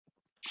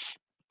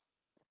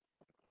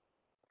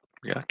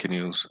Yeah, can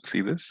you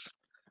see this?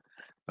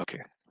 Okay,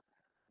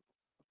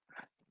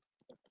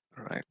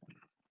 all right.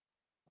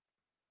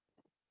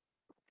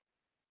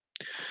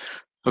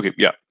 Okay,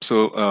 yeah.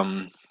 So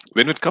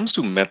when it comes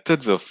to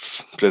methods of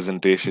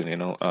presentation,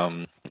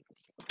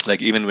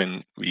 like even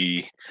when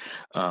we,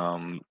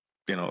 um,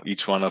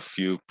 each one of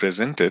you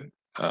presented,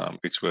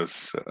 which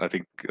was, I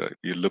think,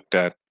 you looked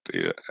at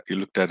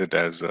it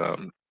as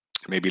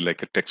maybe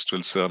like a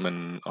textual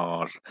sermon,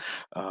 or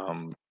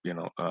or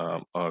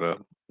a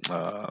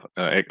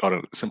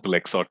simple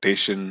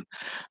exhortation,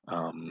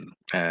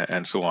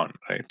 and so on,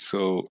 right?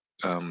 So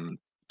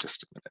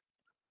just a minute.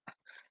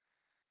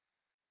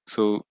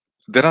 So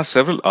there are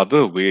several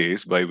other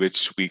ways by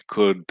which we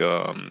could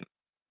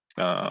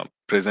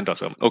present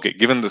ourselves. Okay,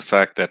 given the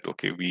fact that,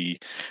 okay, we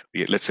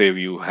let's say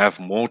you have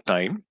more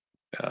time,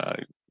 uh,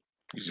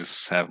 you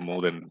just have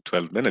more than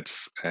 12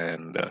 minutes,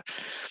 and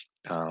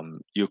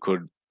you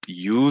could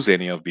use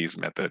any of these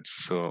methods.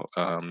 So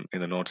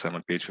in the notes, I'm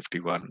on page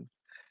 51.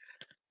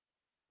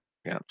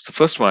 Yeah. So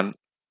first one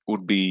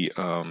would be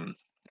an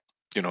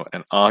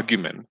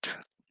argument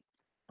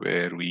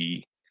where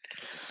we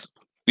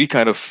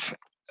kind of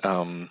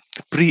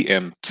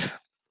preempt,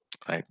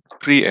 right?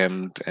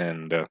 Preempt,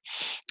 and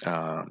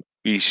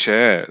we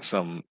share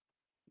some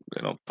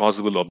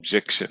possible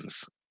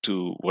objections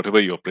to whatever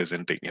you're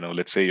presenting.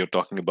 Let's say you're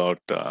talking about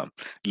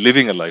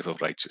living a life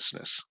of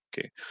righteousness.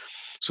 Okay,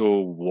 so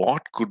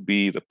what could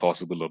be the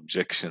possible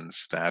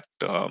objections that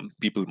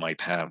people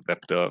might have, that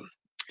the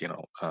you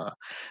know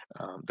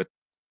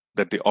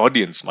that the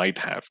audience might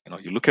have?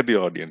 You look at the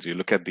audience, you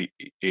look at the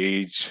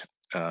age,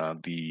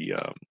 the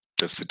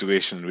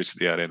situation in which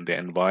they are in, the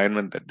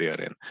environment that they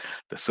are in,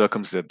 the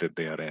circumstance that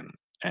they are in,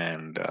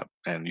 and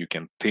you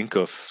can think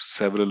of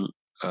several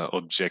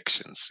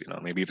objections.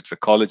 Maybe if it's a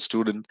college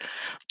student,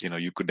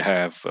 you could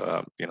have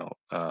a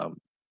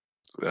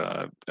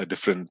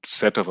different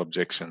set of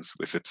objections.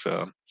 If it's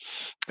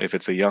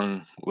a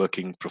young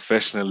working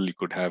professional, you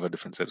could have a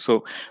different set.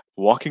 So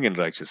walking in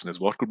righteousness,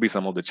 what could be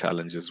some of the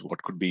challenges,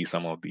 what could be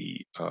some of the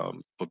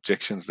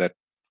objections that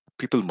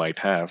people might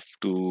have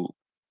to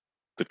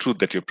the truth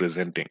that you're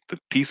presenting, the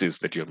thesis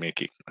that you're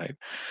making, right?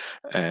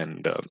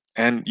 And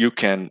you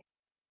can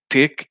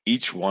take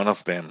each one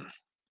of them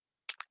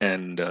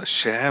and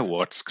share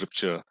what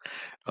scripture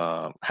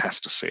has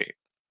to say,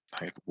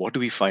 right? What do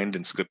we find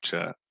in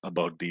scripture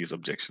about these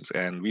objections?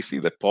 And we see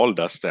that Paul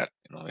does that,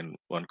 in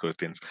 1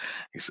 Corinthians.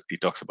 He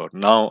talks about,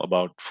 now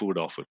about food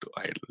offered to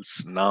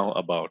idols, now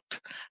about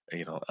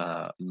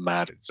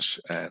marriage,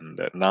 and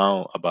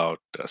now about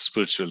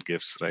spiritual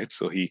gifts, right?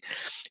 So he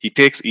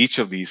takes each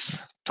of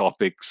these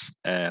topics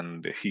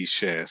and he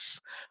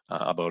shares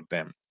about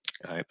them,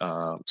 right?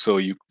 So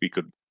we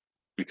could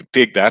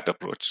take that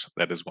approach.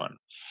 That is one.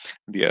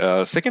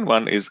 The second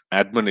one is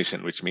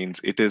admonition, which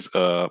means it is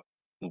a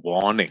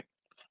warning,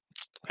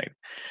 right?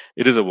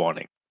 It is a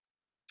warning,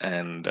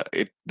 and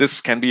it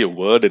this can be a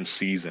word in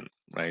season,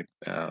 right?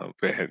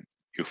 Where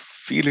you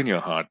feel in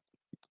your heart,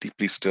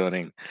 deeply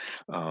stirring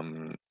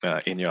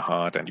in your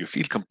heart, and you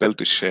feel compelled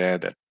to share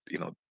that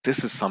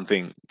this is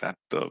something that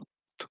the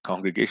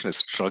congregation is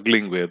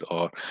struggling with,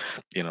 or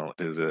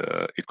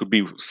it could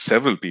be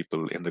several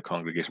people in the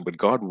congregation, but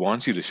God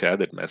wants you to share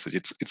that message.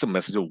 It's a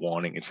message of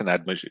warning. It's an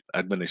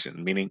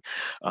admonition, meaning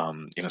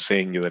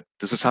saying that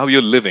this is how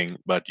you're living,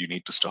 but you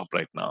need to stop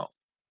right now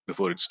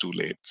before it's too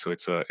late. So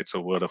it's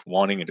a word of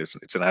warning.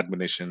 It's an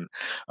admonition.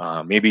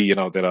 Maybe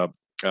there are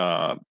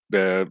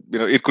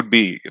it could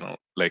be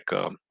like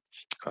a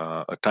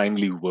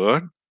timely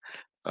word.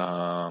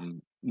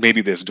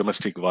 Maybe there's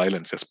domestic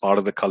violence as part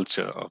of the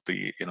culture of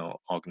the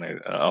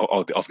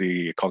of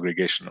the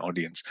congregation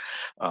audience.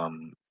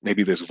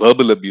 Maybe there's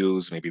verbal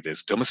abuse, maybe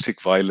there's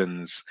domestic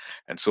violence,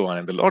 and so on.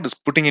 And the Lord is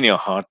putting in your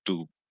heart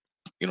to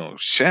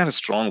share a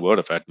strong word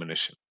of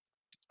admonition,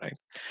 right?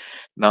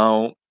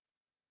 Now,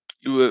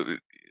 you,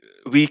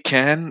 we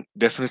can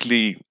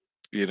definitely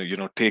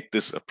take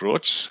this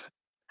approach,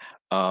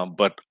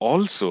 but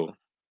also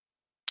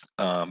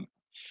um,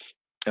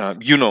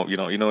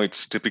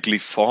 it's typically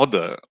for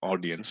the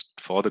audience,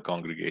 for the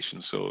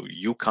congregation, so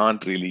you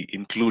can't really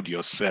include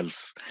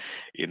yourself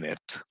in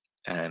it.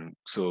 And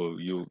so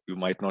you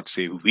might not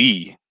say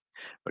we,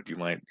 but you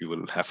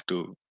will have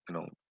to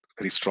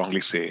very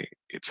strongly say,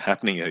 it's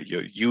happening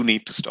here. You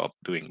need to stop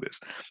doing this.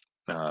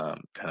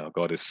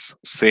 God is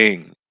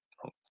saying,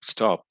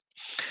 stop.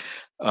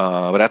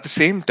 But at the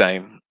same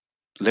time,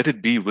 let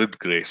it be with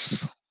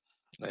grace,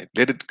 right?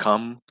 Let it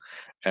come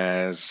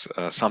as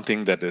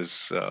something that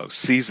is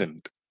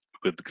seasoned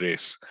with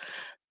grace.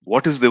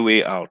 What is the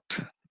way out?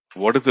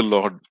 What is the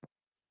Lord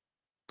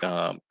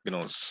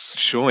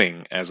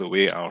showing as a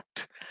way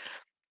out?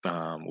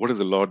 What is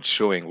the Lord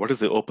showing? What is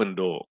the open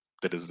door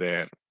that is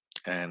there,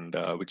 and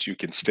which you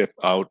can step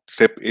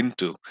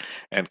into,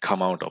 and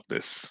come out of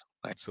this,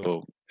 right?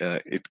 So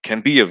it can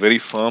be a very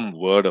firm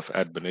word of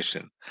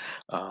admonition,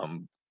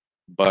 um,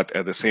 but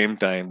at the same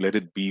time, let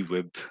it be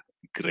with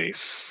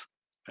grace,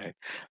 right?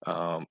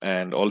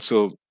 And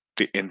also,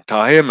 the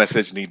entire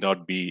message need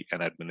not be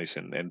an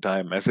admonition. The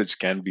entire message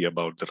can be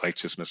about the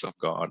righteousness of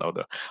God, or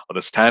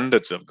the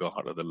standards of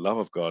God, or the love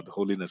of God, the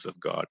holiness of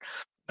God,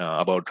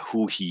 about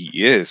who He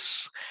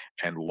is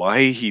and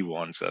why He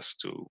wants us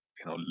to,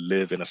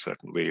 live in a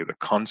certain way, the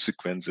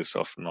consequences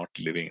of not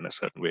living in a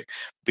certain way,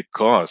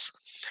 because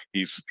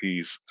He's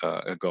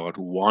a God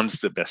who wants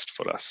the best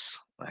for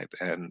us, right?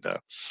 And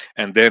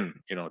then,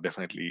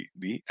 definitely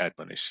the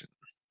admonition.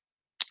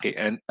 Okay,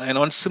 and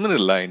on similar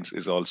lines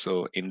is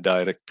also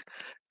indirect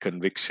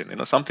conviction.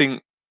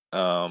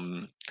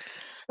 Um,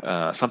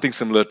 something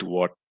similar to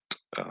what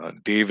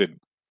David,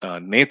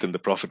 Nathan, the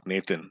prophet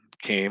Nathan,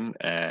 came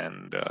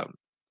and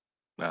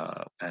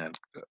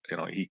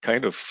he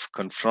kind of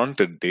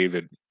confronted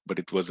David, but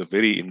it was a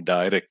very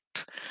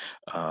indirect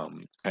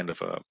kind of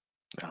a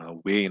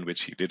way in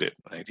which he did it.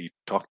 Right, he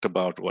talked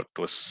about what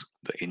was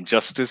the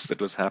injustice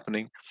that was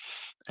happening,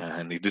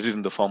 and he did it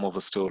in the form of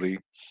a story.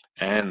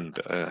 And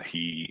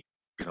he,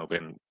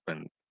 when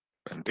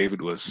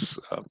David was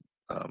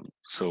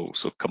so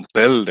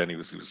compelled, and he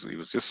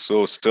was just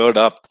so stirred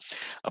up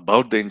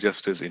about the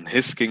injustice in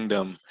his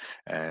kingdom,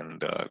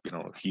 and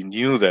he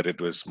knew that it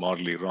was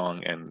morally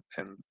wrong, and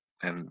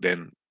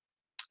then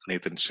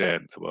Nathan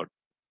shared about,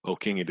 "Oh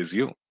King, it is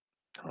you.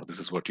 This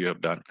is what you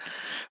have done."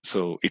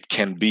 So it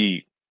can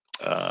be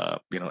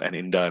an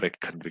indirect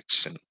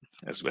conviction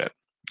as well,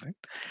 right?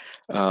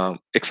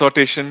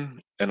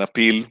 Exhortation and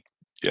appeal.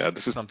 Yeah,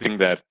 this is something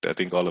that I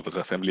think all of us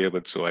are familiar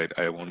with, so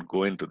I won't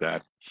go into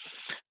that.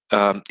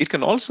 It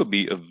can also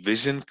be a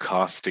vision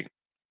casting.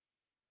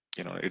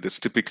 It is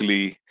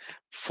typically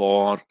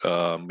for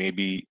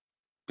maybe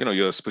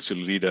you're a spiritual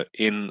leader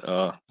in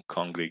a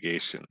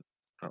congregation,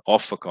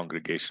 of a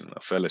congregation, a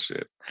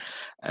fellowship,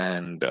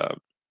 and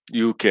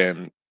you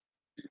can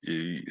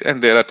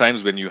and there are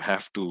times when you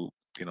have to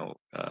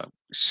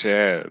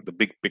share the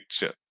big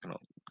picture,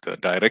 the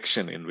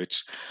direction in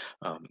which,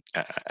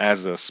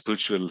 as a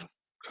spiritual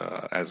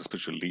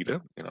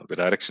leader, the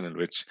direction in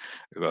which,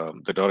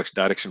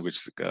 direction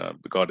which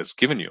God has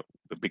given you,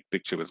 the big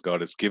picture which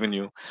God has given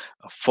you,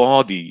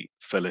 for the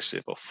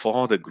fellowship, or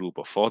for the group,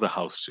 or for the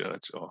house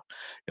church, or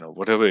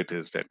whatever it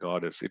is that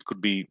God is. It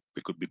could be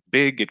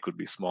big, it could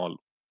be small,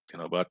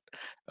 but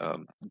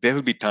there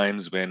will be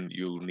times when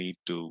you need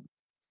to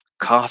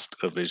cast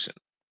a vision,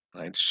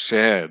 right?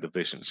 Share the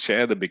vision,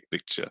 share the big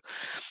picture.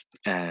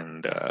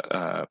 And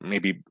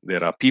maybe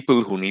there are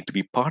people who need to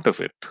be part of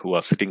it, who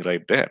are sitting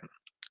right there,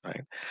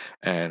 right?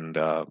 And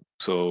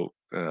so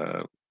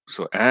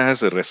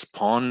as a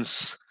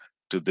response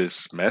to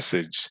this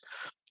message,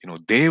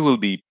 they will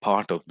be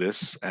part of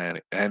this,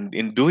 and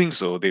in doing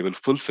so they will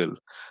fulfill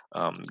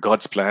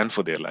God's plan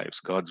for their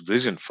lives, God's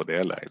vision for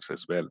their lives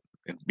as well,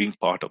 in being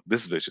part of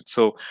this vision.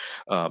 So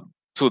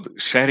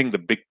sharing the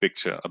big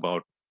picture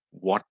about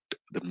what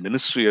the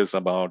ministry is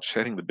about,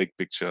 sharing the big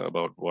picture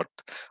about what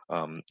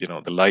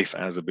the life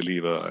as a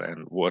believer,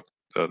 and what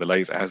the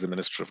life as a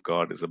minister of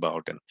God is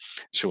about, and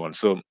so on.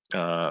 So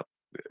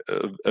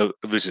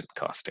vision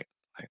casting,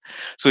 right?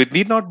 So it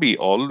need not be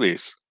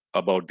always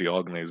about the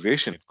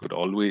organization.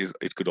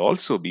 It could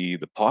also be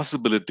the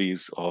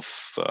possibilities of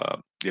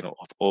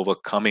of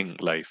overcoming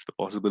life, the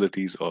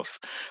possibilities of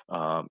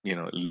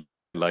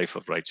life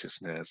of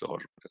righteousness, or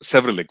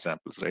several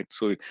examples, right?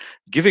 So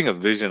giving a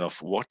vision of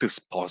what is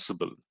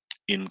possible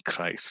in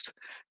Christ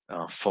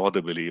for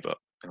the believer.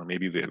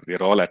 Maybe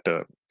they're all at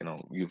a,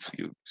 you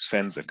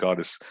sense that God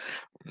is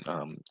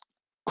um,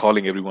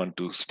 calling everyone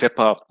to step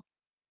up,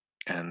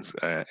 and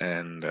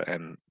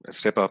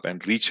step up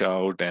and reach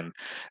out, and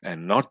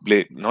not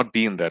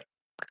be in that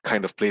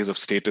kind of place of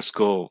status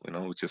quo,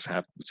 which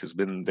has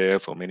been there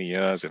for many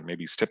years, and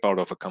maybe step out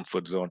of a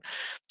comfort zone.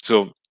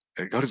 So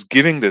God is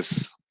giving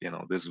this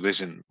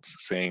vision,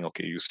 saying,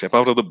 okay, you step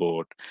out of the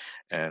boat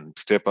and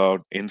step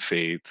out in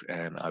faith,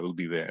 and I will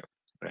be there,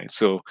 right?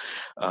 So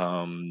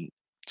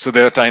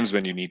there are times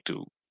when you need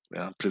to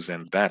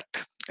present that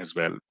as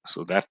well.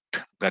 So that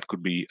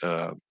could be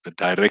the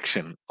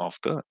direction of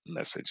the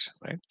message,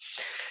 right?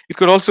 It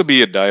could also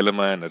be a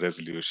dilemma and a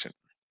resolution.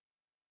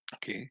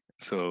 Okay,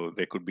 so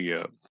there could be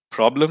a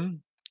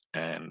problem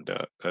and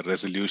a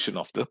resolution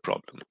of the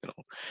problem.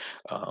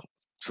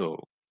 So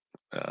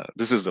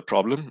this is the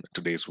problem in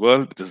today's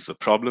world. This is a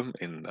problem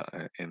in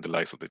the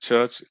life of the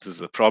church. This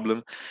is a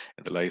problem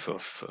in the life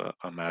of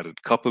a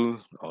married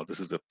couple, or this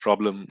is the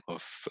problem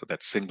of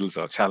that singles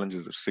are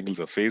challenges that singles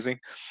are facing.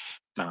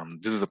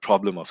 This is a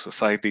problem of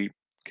society.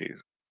 Okay,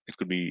 it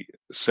could be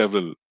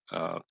several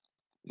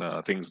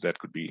things that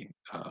could be,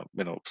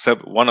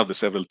 one of the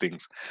several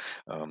things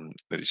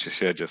that you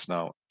shared just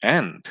now,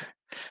 and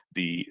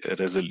the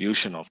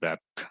resolution of that,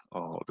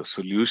 or the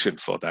solution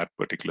for that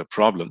particular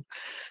problem,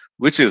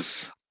 which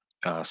is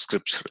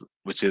scriptural,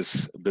 which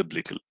is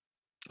biblical,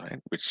 right?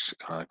 Which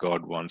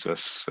God wants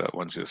us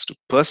to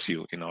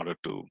pursue in order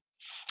to,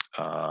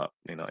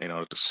 in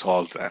order to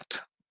solve that,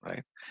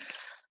 right?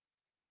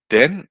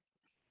 Then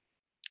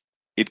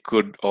it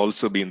could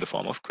also be in the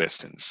form of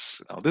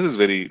questions. Now, this is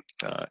very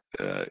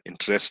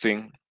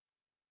interesting,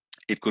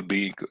 It could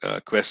be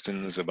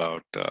questions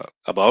about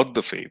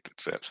the faith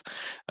itself,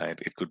 right?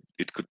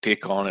 It could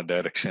take on a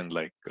direction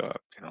like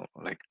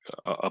like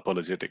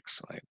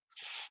apologetics, right?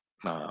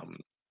 um,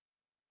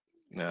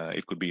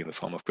 it could be in the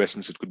form of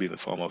questions. It could be in the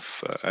form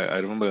of I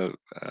remember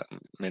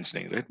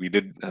mentioning, right, we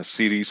did a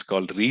series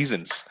called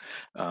Reasons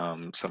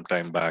some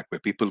time back, where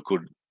people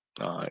could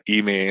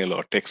email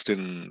or text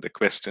in the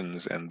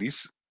questions, and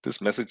this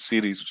message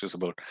series, which was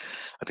about,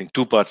 I think,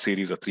 2-part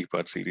series or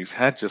 3-part series,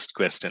 had just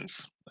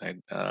questions, right?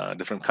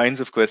 Different kinds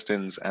of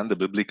questions and the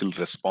biblical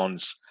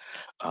response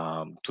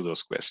to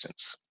those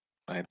questions,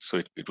 right?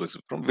 So it was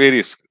from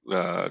various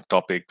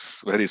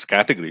topics, various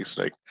categories,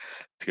 like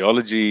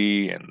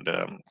theology and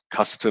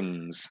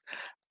customs,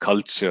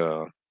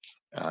 culture,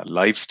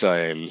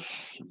 lifestyle,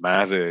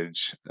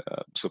 marriage.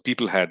 So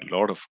people had a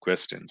lot of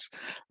questions.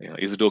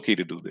 Is it okay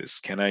to do this?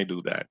 Can I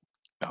do that?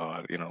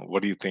 Or,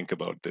 what do you think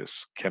about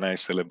this? Can I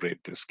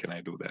celebrate this? Can I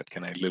do that?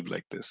 Can I live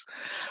like this?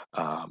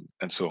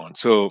 And so on.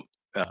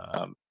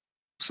 Um,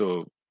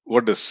 so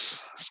what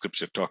does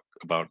Scripture talk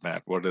about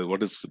that? What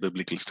is the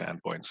biblical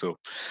standpoint? So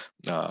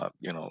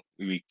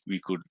we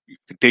could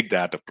take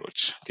that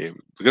approach. Okay,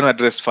 we're going to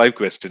address 5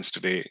 questions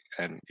today,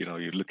 and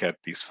you look at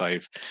these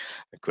 5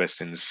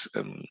 questions,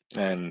 and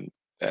then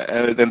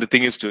the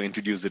thing is to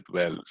introduce it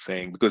well,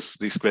 saying, because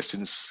these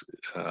questions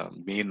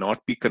may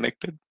not be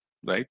connected,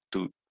 right,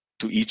 to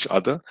each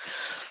other.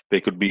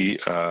 They could be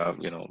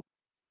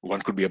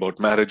one could be about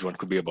marriage, one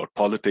could be about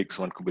politics,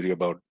 one could be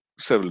about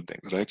several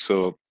things, right?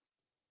 So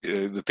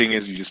the thing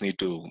is, you just need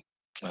to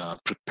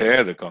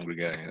prepare the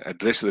congregation,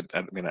 address it,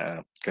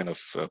 kind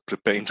of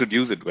prepare,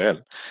 introduce it well,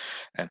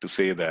 and to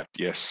say that,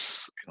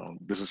 yes,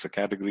 this is a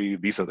category,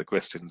 these are the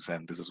questions,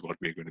 and this is what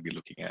we're going to be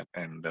looking at,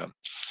 and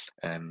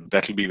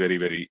that will be very,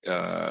 very,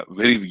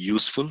 very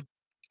useful,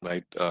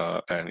 right?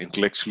 And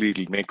intellectually,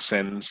 it'll make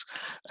sense,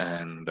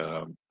 and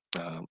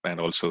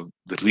also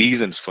the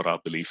reasons for our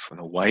belief.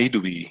 Why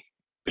do we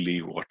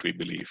believe what we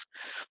believe?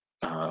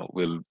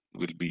 Will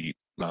be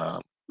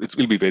it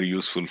will be very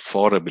useful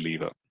for a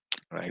believer,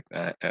 right?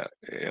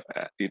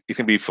 It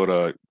can be for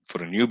a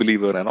new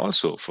believer, and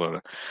also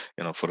for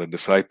a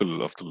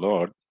disciple of the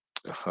Lord,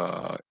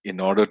 in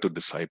order to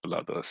disciple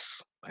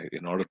others, right?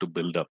 In order to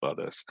build up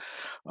others.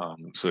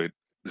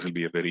 This will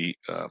be a very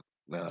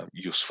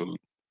useful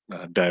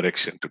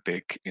direction to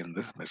take in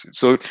this message.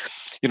 So,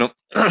 you know,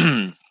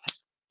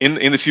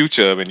 in the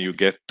future, when you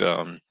get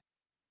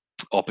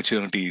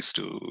opportunities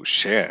to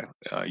share,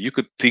 you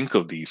could think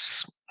of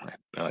these.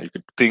 Right? You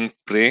could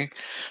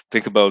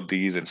think about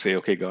these, and say,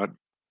 okay, God,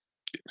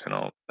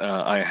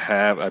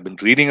 I've been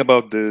reading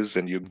about this,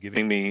 and you've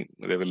giving me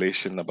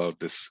revelation about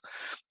this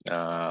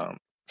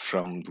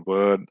from the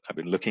Word. I've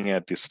been looking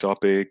at this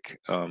topic.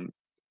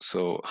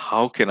 So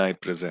how can I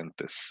present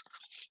this?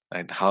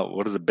 And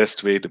what is the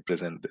best way to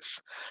present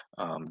this?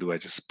 Do I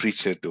just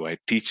preach it? Do I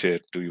teach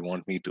it? Do you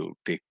want me to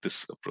take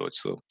this approach?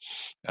 So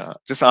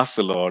just ask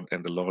the Lord,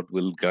 and the Lord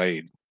will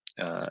guide.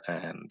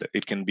 And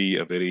it can be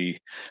a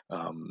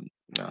um,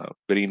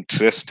 very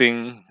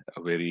interesting,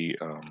 a very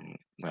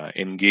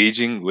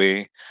engaging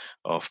way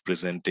of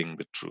presenting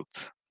the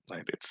truth.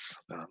 Right? It's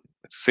the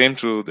same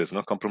truth. There's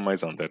no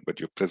compromise on that, but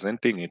you're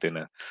presenting it in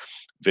a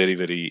very,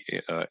 very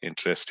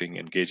interesting,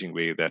 engaging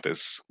way that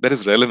is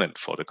relevant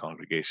for the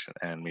congregation,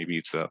 and maybe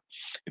it's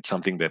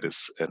something that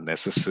is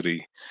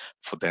necessary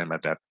for them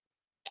at that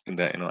in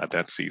that at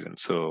that season.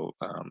 So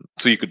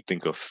you could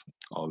think of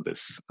all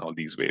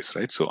these ways,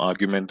 right? So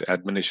argument,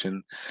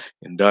 admonition,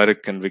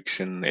 indirect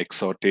conviction,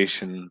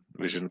 exhortation,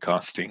 vision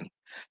casting,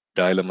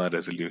 dilemma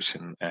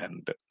resolution,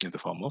 and in the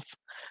form of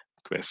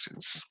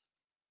questions.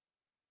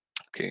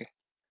 Okay,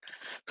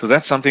 so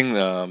that's something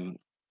that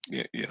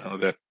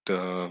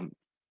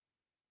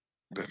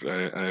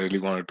I really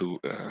wanted to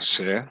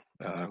share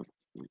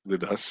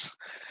with us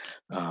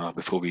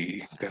before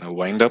we kind of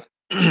wind up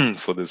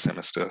for this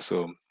semester.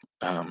 So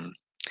um,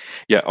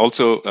 yeah,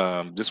 also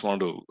just want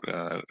to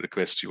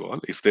request you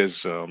all, if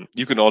there's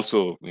you can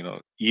also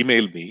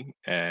email me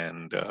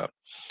and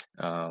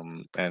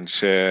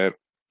share,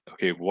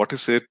 okay, what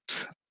is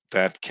it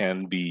that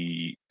can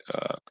be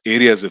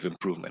areas of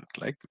improvement,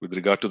 like with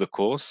regard to the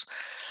course,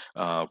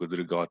 with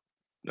regard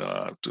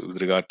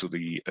to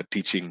the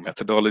teaching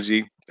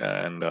methodology.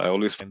 And I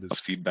always find this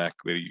feedback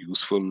very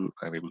useful.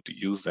 I'm able to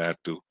use that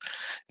to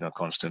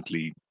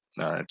constantly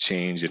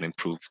change and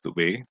improve the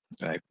way.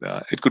 Right?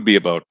 It could be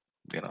about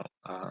you know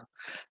uh,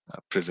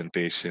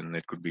 presentation.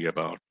 It could be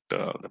about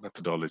the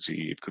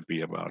methodology. It could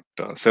be about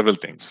several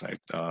things, right?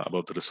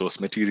 About the resource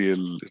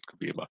material. It could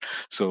be about,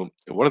 so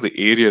what are the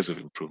areas of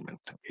improvement?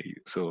 Okay,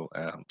 so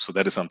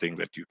that is something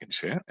that you can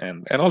share,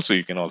 and also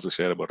you can also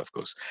share about, of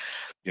course,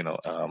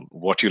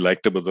 what you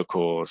liked about the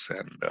course,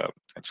 and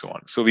so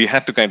on. So we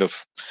had to kind of,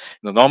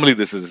 normally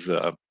this is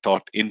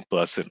taught in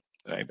person,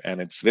 right?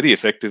 And it's very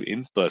effective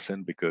in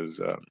person,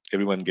 because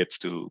everyone gets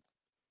to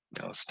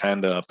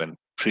stand up and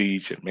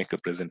preach and make a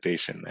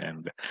presentation,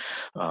 and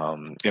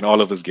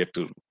all of us get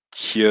to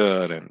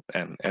here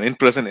and in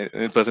person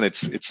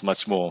it's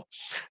much more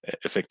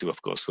effective,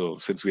 of course. So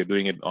since we're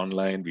doing it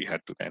online, we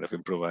had to kind of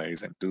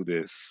improvise and do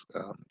this,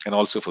 and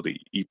also for the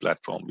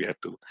e-platform we had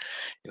to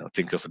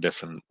think of a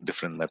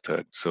different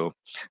method. So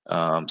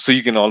so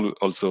you can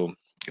also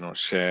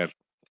share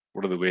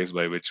what are the ways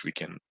by which we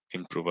can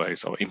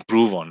improvise or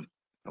improve on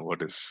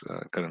what is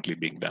currently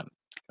being done,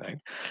 right?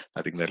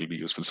 I think that'll be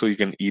useful. So you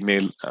can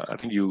email, I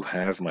think you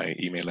have my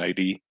email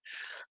ID.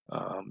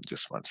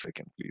 Just one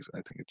second, please.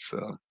 I think it's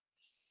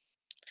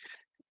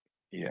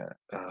yeah.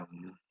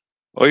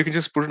 Or you can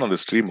just put it on the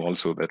stream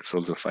also. That's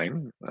also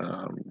fine.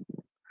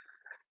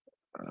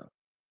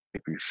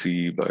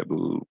 APC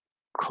Bible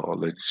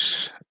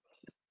College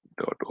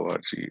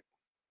 .org.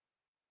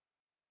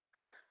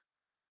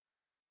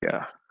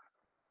 Yeah,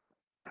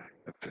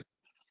 that's it.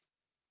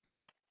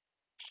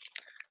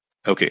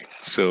 Okay,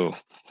 so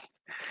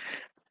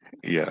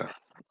yeah.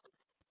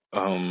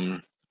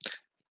 Um,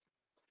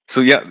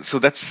 so yeah, so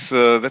that's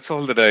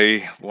all that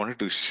I wanted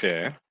to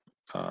share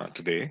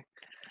today.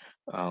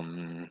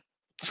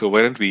 So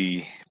why don't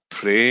we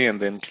pray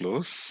and then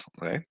close,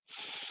 right?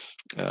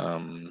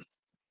 Um,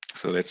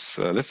 so let's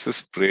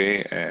just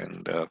pray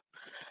and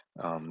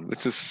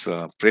let's just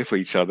pray for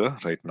each other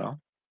right now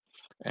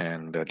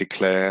and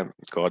declare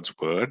God's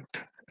word,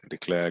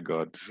 declare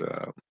God's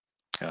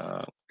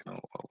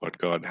what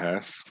God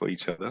has for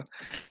each other.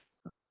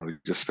 We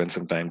just spend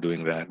some time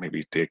doing that.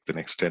 Maybe take the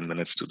next 10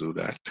 minutes to do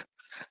that.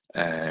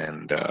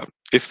 And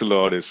if the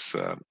Lord is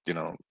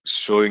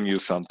showing you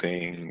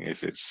something,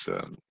 if it's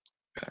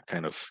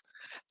kind of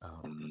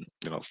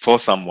for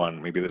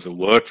someone, maybe there's a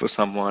word for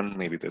someone,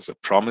 maybe there's a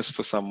promise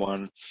for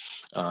someone,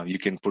 you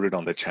can put it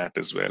on the chat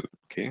as well.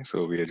 Okay,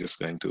 so we are just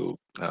going to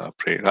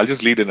pray. I'll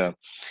just lead in a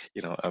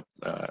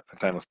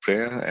time of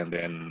prayer, and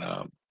then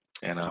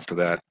and after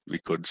that we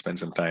could spend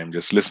some time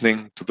just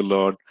listening to the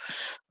Lord,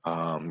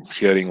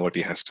 hearing what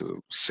He has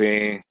to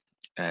say,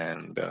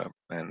 and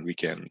we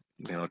can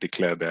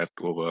declare that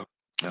over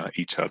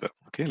each other.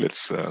 Okay,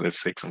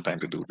 let's take some time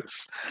to do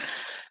this.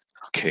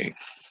 Okay,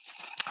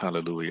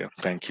 hallelujah.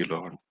 Thank you,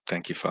 Lord.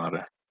 Thank you,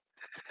 Father.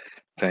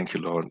 Thank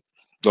you, Lord.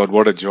 Lord,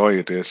 what a joy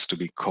it is to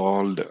be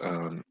called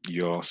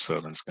your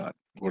servants, God.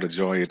 What a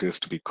joy it is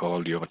to be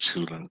called your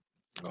children,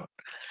 Lord.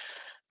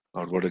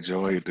 Lord, what a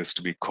joy it is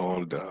to be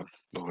called,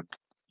 Lord,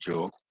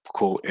 your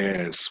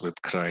co-heirs with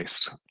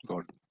Christ,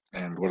 Lord.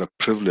 And what a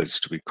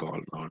privilege to be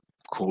called, Lord,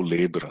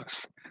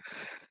 co-laborers.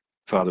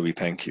 Father, we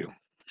thank you.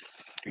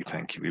 We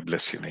thank you. We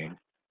bless your name.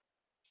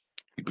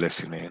 We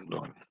bless your name,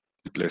 Lord.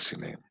 We bless your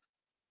name.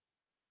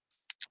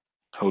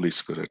 Holy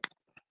Spirit,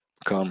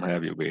 come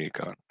have your way,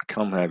 God.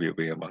 Come have your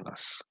way among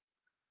us.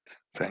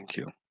 Thank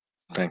you.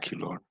 Thank you,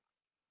 Lord.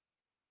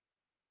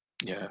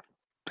 Yeah.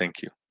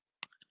 Thank you.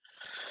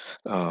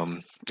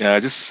 Yeah, I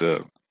just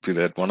feel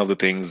that one of the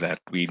things that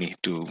we need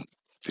to,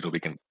 we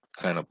can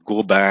kind of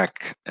go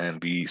back and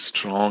be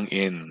strong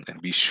in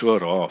and be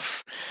sure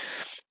of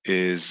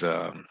is,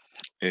 all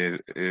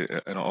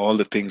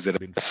the things that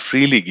have been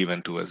freely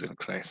given to us in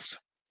Christ,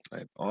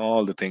 right?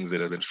 All the things that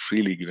have been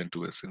freely given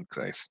to us in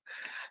Christ,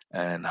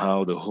 and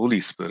how the Holy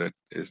Spirit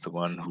is the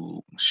one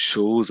who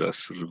shows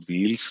us,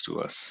 reveals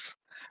to us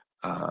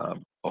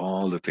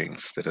all the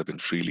things that have been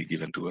freely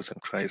given to us in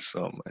Christ.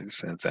 So I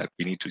sense that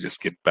we need to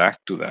just get back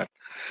to that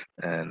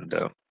and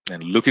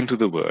look into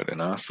the Word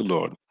and ask the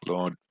Lord,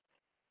 Lord,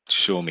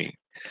 show me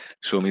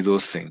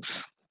those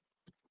things,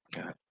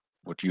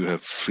 what you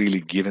have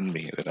freely given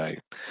me, that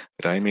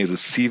I may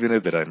receive in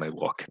it, that I may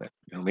walk in it.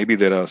 Maybe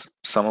there are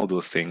some of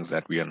those things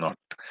that we are not,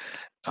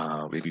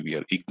 maybe we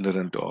are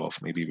ignorant of,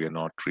 maybe we are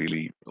not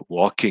really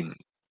walking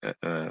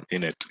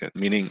in it,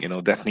 meaning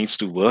that needs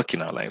to work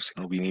in our lives.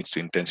 We need to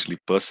intentionally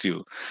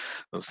pursue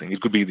those things.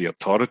 It could be the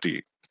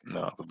authority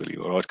of a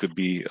believer, or it could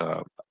be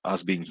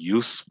us being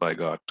used by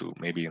God to,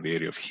 maybe in the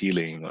area of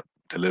healing or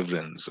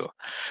deliverance, or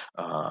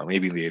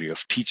maybe in the area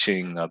of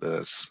teaching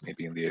others,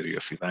 maybe in the area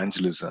of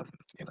evangelism.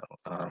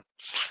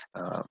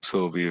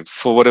 So we've,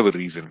 for whatever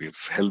reason,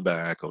 we've held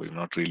back, or we've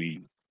not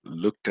really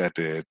looked at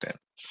it,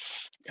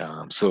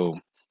 and so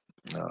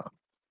uh,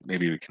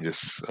 maybe we can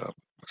just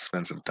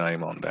spend some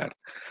time on that.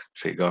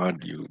 Say,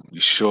 God, you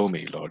show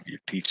me, Lord. You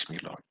teach me,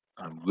 Lord.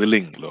 I'm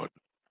willing, Lord,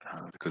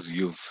 because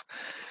you've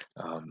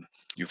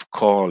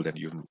called, and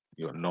you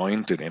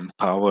anointed,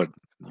 empowered,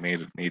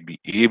 made me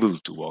able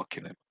to walk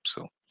in it.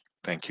 So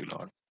thank you,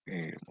 Lord.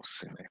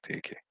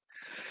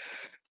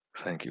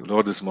 Thank you,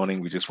 Lord. This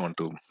morning I just want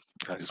to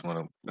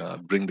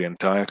bring the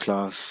entire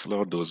class,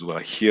 Lord, those who are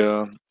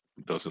here,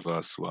 those of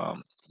us who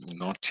are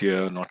not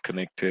here, not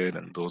connected,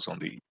 and those on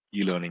the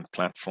e-learning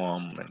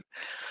platform, and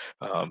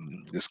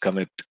just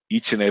commit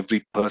each and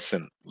every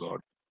person,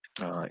 Lord,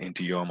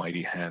 into your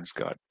mighty hands,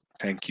 God.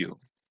 Thank you.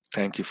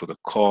 Thank you for the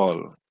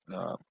call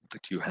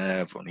that you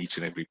have on each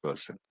and every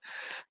person.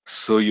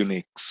 So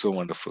unique, so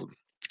wonderful.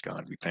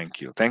 God, we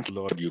thank you. Thank you,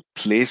 Lord. You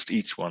placed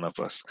each one of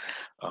us,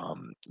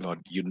 Lord,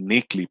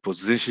 uniquely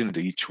positioned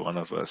each one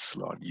of us,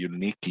 Lord,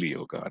 uniquely,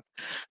 oh God,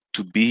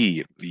 to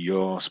be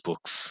your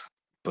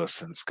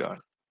spokespersons, God,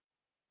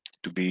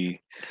 to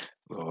be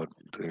Lord,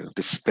 the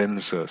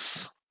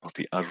dispensers of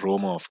the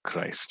aroma of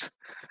Christ.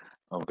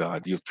 Oh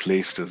God, you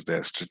placed us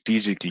there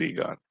strategically,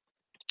 God.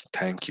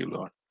 Thank you,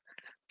 Lord.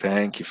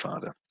 Thank you,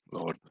 Father.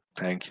 Lord,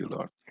 thank you,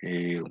 Lord.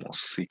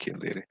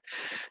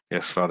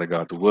 Yes, Father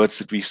God, the words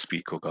that we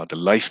speak, oh God, the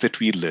life that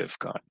we live,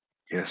 God.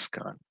 Yes,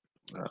 God.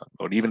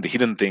 Lord, even the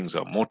hidden things,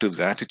 our motives,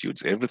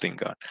 attitudes, everything,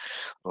 God.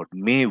 Lord,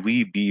 may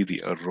we be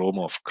the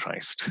aroma of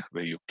Christ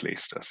where you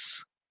placed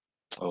us.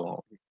 Oh,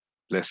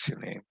 bless your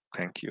name.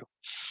 Thank you.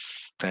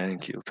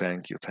 Thank you.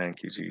 Thank you.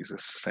 Thank you,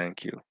 Jesus.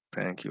 Thank you.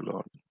 Thank you,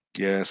 Lord.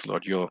 Yes,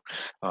 Lord, you're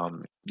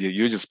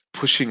just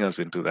pushing us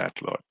into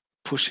that, Lord.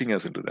 Pushing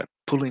us into that,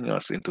 pulling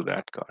us into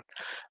that, God,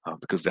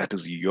 because that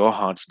is your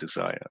heart's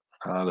desire.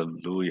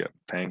 Hallelujah.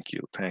 Thank you.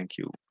 Thank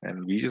you.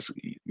 And we just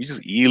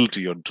yield to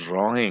your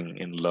drawing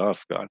in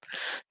love, God.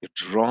 You're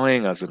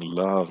drawing us in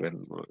love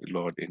and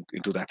Lord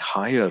into that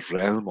higher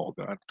realm, oh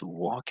God, to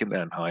walk in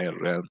that higher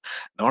realm,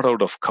 not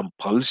out of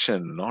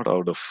compulsion, not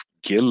out of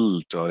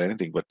guilt or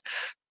anything, but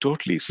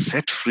totally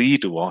set free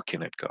to walk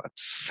in it, God.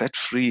 Set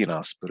free in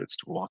our spirits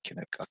to walk in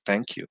it, God.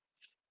 Thank you.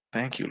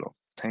 Thank you, Lord.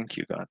 Thank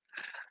you, God.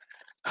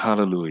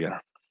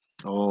 Hallelujah.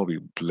 Oh, we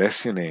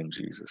bless your name,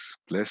 Jesus.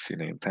 Bless your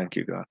name. Thank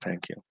you, God.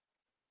 Thank you.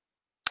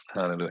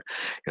 Hallelujah.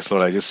 Yes,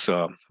 Lord, I just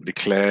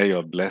declare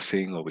your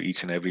blessing over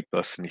each and every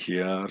person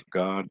here.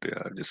 God,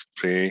 just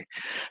pray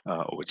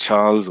over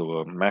Charles,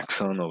 over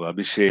Maxon, over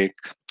Abhishek,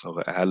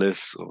 over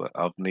Alice, over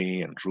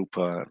Avni and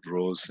Rupa and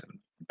Rose and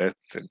Beth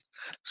and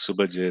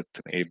Subhajit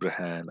and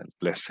Abraham and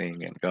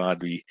Blessing. And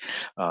God, we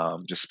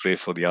just pray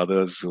for the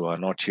others who are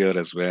not here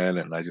as well.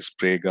 And I just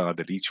pray, God,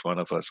 that each one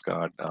of us,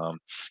 God,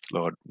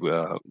 Lord,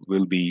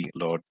 will be,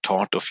 Lord,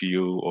 taught of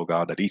you, oh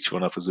God, that each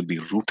one of us will be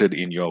rooted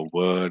in your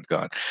word,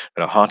 God,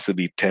 that our hearts will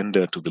be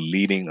tender to the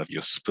leading of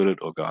your spirit,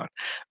 oh God,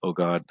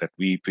 that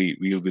we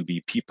will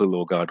be people,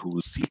 oh God, who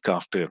will seek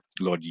after,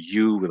 Lord,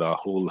 you with our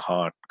whole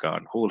heart,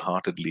 God,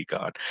 wholeheartedly,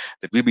 God,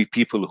 that we be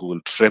people who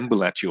will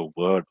tremble at your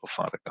word, oh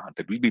Father God,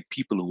 that we be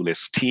people who will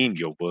esteem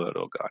your word,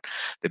 oh God,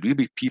 that we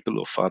be people,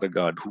 oh Father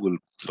God, who will,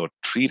 Lord,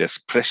 treat as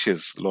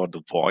precious, Lord,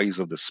 the voice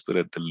of the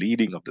Spirit, the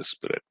leading of the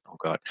Spirit, oh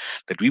God,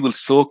 that we will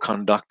so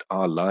conduct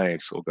our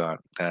lives, oh God,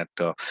 that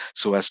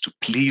so as to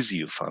please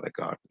you, Father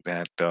God,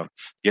 that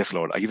yes,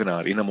 Lord, even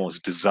our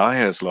innermost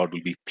desires, Lord,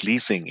 will be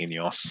pleasing in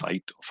your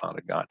sight, oh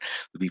Father God,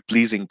 will be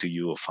pleasing to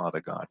you, oh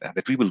Father God, and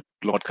that we will,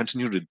 Lord,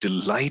 continue to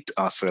delight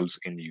ourselves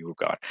in you,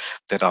 God,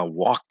 that our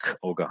walk,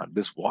 oh God,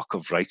 this walk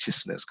of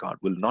righteousness, God,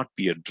 will not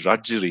be a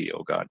drudgery,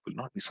 oh God, will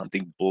not be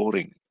something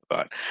boring,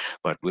 God,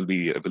 but will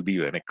be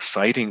an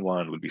exciting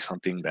one, will be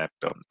something that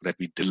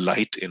we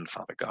delight in,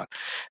 Father God.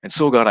 And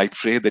so, God, I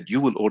pray that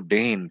you will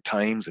ordain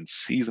times and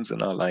seasons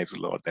in our lives,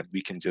 Lord, that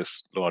we can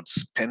just, Lord,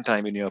 spend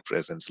time in your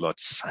presence, Lord,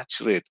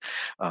 saturate,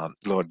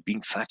 Lord,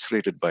 being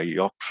saturated by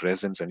your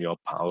presence and your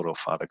power, oh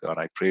Father God.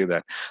 I pray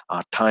that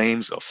our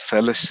times of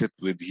fellowship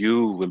with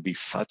you will be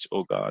such,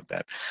 oh God,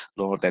 that,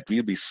 Lord, that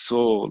we'll be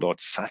so, Lord,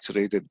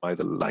 saturated by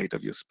the light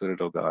of your Spirit,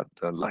 oh God,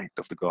 the light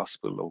of the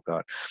gospel, oh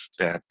God,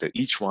 that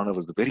each one of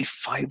us, the very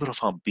fiber of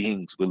our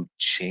beings will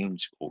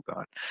change, oh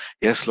God.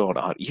 Yes, Lord,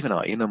 even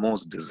our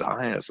innermost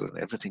desires and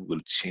everything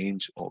will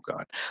change, oh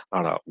God.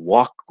 Lord, our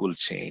walk will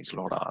change,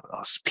 Lord,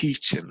 our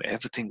speech and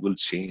everything will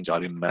change,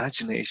 our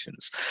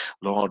imaginations,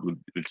 Lord, will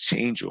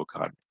change, oh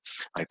God.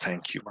 I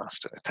thank you,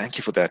 Master. I thank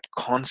you for that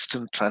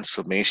constant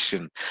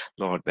transformation,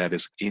 Lord, that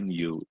is in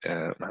you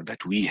and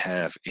that we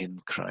have in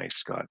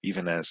Christ, God.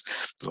 Even as,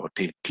 Lord,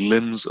 take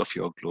glimpse of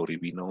your glory,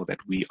 we know that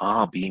we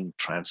are being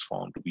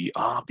transformed, we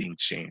are being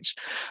changed,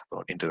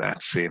 Lord, into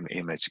that same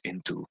image,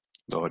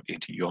 Lord,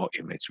 into your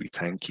image. We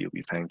thank you,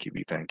 we thank you,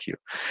 we thank you.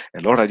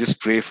 And Lord, I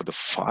just pray for the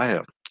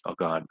fire, oh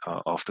God,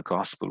 of the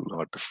gospel,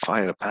 Lord, the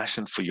fire,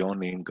 passion for your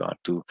name, God,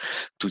 to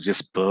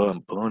just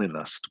burn in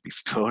us, to be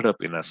stirred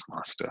up in us,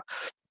 Master,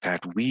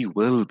 that we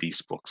will be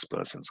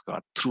spokespersons,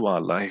 God, through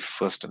our life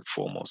first and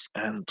foremost,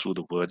 and through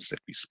the words that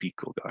we speak,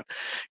 oh God.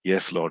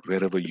 Yes, Lord,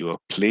 wherever you have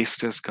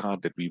placed us,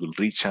 God, that we will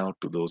reach out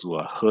to those who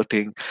are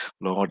hurting,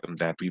 Lord, and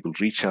that we will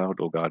reach out,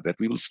 oh God, that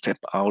we will step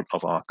out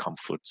of our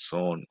comfort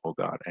zone, oh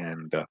God,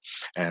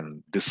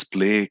 and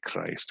display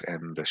Christ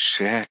and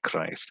share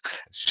Christ,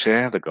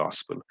 share the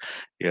gospel.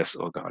 Yes,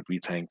 oh God, we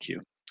thank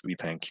you. We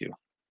thank you.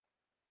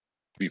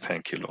 We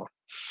thank you, Lord.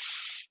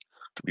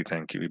 We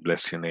thank you. We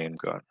bless your name,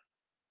 God.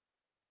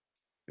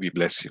 We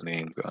bless your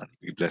name, God.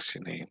 We bless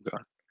your name,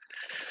 God.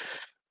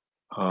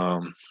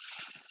 Um,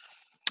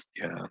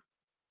 yeah.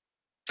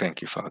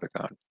 Thank you, Father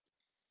God.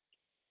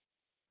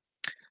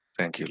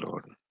 Thank you,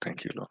 Lord.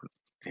 Thank you, Lord.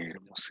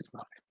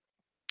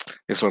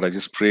 Yes, Lord, I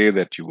just pray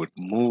that you would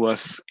move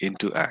us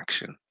into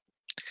action.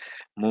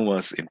 Move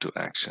us into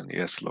action.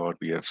 Yes, Lord,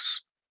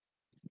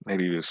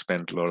 maybe we've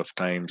spent a lot of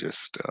time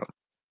just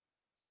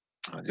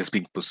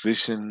being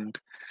positioned.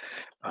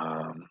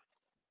 Um,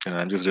 and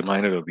I'm just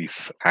reminded of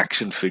these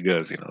action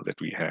figures,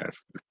 that we have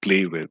to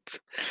play with.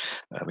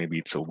 Maybe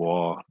it's a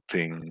war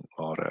thing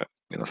or,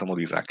 some of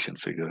these action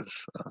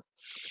figures.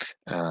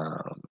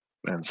 Um,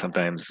 and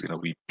sometimes,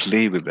 we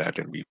play with that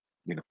and we,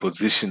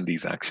 position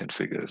these action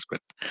figures.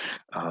 But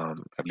I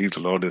believe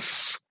the Lord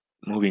is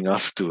moving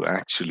us to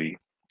actually,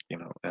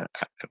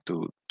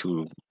 to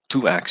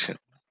to action,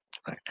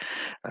 right?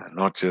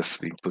 Not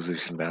just being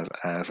positioned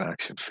as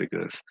action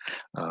figures,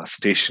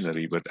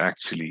 stationary, but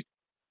actually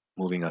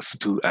moving us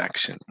to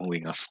action,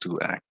 moving us to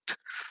act.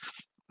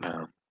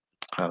 Um,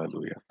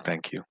 Hallelujah.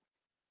 Thank you,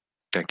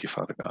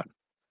 Father God.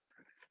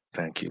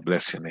 Thank you.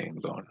 Bless your name,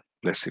 Lord.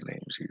 Bless your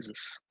name,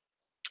 Jesus.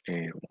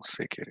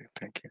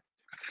 Thank you.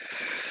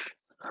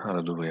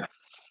 Hallelujah.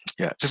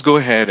 Yeah, just go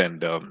ahead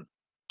and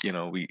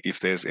we if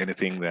there's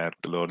anything that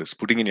the Lord is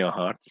putting in your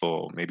heart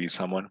for maybe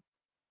someone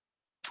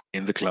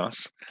in the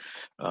class,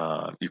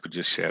 you could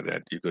just share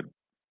that. You could,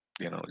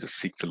 just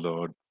seek the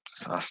Lord,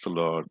 just ask the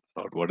Lord,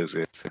 what is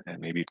it? And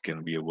maybe it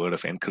can be a word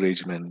of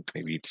encouragement,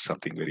 maybe it's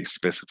something very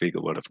specific,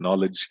 a word of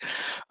knowledge,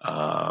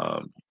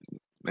 um,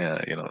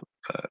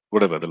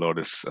 whatever the Lord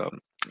is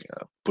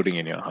putting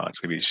in your hearts,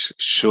 maybe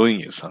showing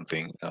you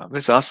something.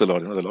 Let's ask the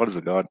Lord. The Lord is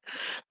a God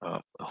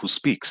who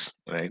speaks,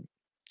 right?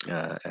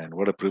 And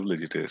what a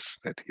privilege it is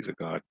that He's a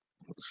God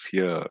who's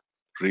here,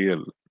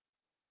 real,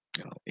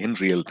 in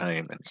real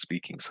time and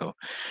speaking. So,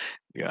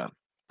 yeah.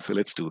 So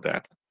let's do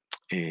that.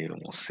 Hmm.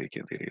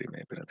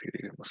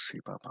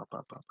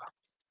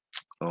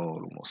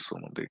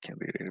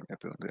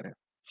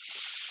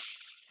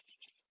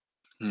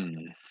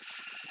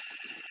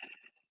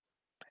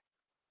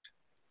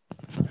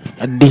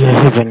 Dear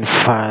Heavenly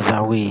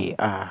Father, we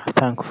are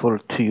thankful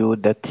to you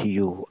that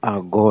you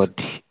are God,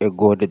 a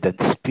God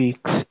that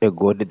speaks, a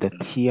God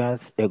that hears,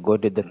 a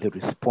God that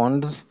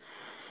responds.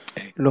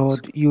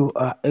 Lord, you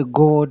are a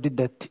God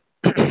that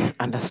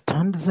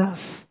understands us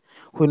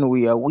when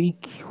we are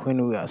weak,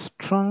 when we are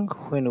strong,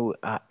 when we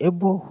are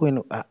able, when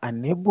we are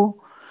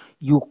unable.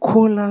 You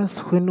call us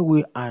when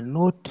we are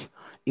not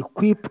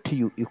equipped,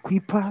 you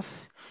equip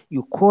us.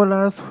 You call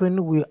us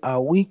when we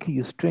are weak,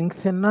 you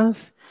strengthen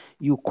us.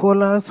 You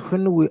call us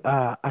when we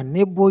are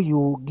unable,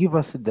 you give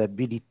us the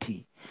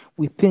ability.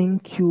 We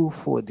thank you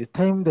for the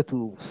time that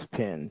we've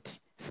spent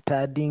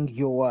studying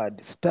your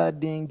word,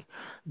 studying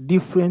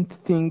different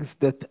things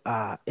that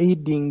are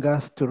aiding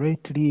us to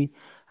rightly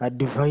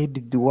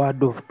divide the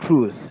word of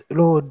truth.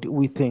 Lord,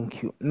 we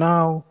thank you.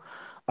 Now,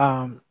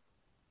 um,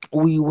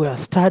 we were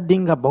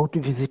studying about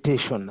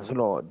visitations,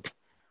 Lord,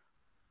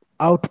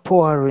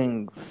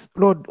 outpourings.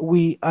 Lord,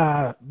 we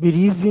are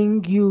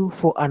believing you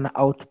for an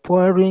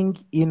outpouring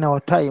in our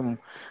time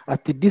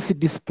at this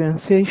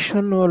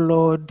dispensation, oh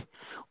Lord,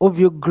 of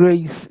your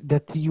grace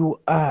that you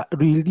are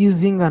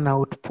releasing an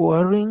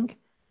outpouring.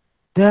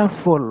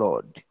 Therefore,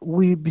 Lord,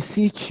 we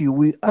beseech you,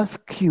 we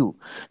ask you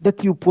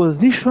that you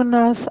position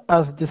us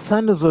as the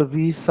sons of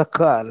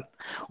Issachar,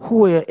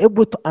 who are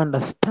able to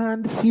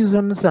understand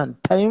seasons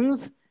and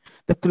times,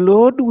 that,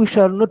 Lord, we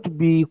shall not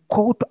be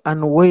caught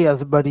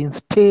unawares, but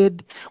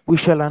instead we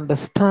shall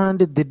understand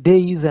the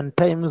days and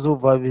times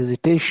of our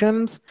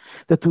visitations,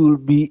 that we will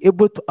be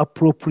able to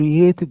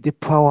appropriate the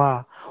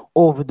power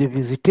of the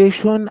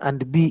visitation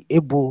and be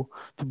able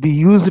to be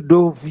used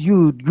of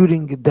you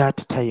during that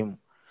time.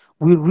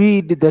 We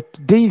read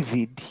that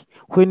David,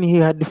 when he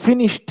had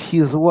finished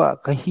his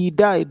work, he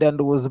died and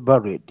was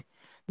buried.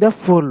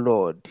 Therefore,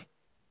 Lord,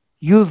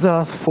 use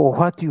us for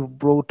what you've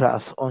brought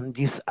us on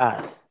this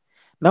earth.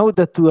 Now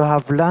that we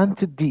have learned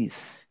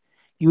this,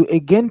 you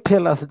again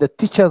tell us that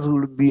teachers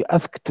will be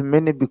asked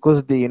many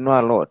because they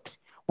know a lot.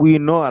 We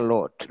know a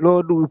lot.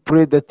 Lord, we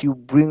pray that you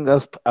bring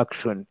us to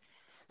action.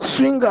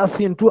 Swing us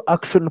into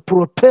action.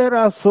 Prepare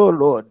us, oh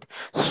Lord.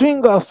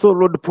 Swing us, oh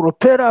Lord.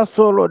 Prepare us,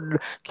 oh Lord.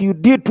 Like you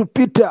did to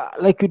Peter,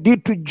 like you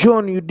did to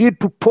John, you did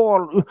to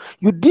Paul,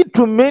 you did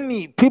to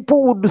many.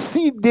 People would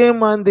see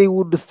them and they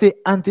would say,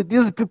 aren't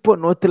these people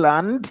not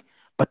learned?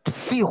 But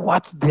see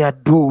what they are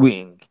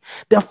doing.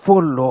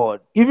 Therefore,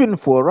 Lord, even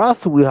for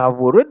us, we have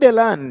already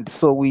learned,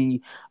 so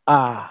we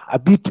are a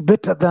bit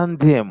better than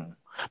them.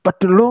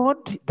 But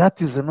Lord,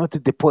 that is not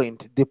the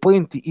point. The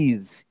point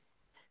is,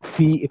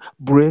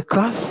 break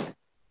us,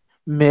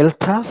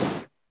 melt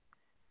us,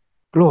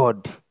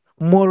 Lord,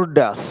 mold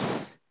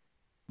us,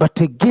 but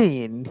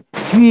again,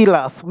 fill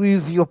us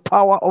with your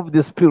power of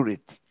the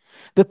Spirit.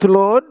 That,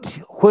 Lord,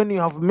 when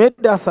you have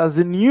made us as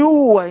new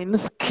wine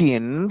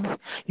skins,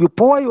 you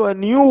pour your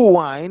new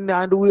wine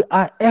and we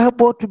are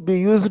able to be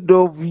used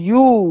of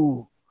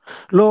you.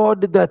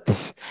 Lord,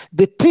 that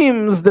the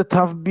teams that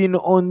have been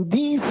on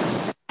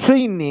this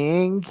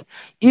training,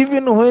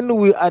 even when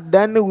we are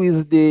done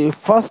with the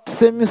first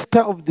semester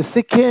of the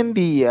second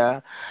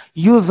year,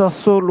 use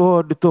us, oh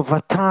Lord, to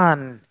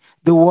overturn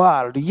the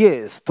world,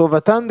 yes, to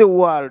overturn the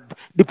world,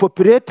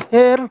 depopulate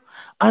hell,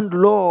 and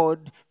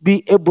Lord,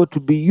 be able to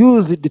be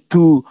used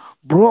to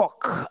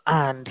block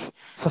and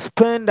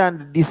suspend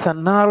and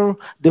disannul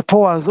the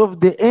powers of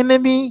the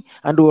enemy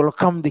and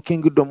welcome the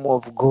kingdom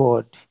of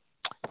God.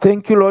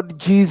 Thank you, Lord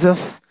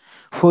Jesus,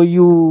 for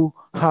you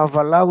have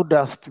allowed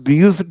us to be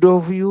used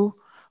of you.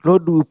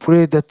 Lord, we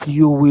pray that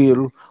you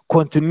will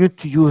continue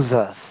to use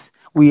us.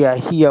 We are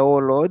here, oh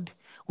Lord.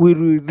 We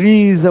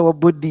release our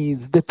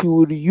bodies, that you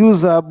will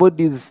use our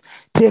bodies.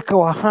 take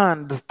our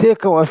hands,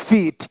 take our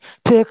feet,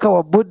 take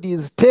our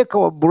bodies, take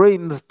our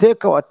brains,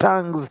 take our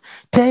tongues,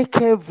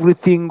 take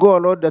everything, oh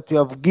Lord, that you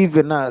have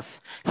given us.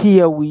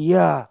 Here we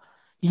are.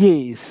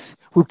 Yes,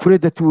 we pray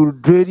that you will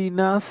dwell in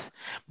us,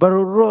 but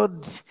oh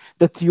Lord,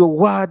 that your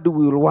word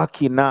will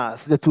work in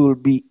us, that we will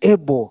be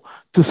able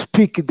to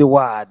speak the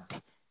word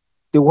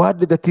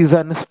that is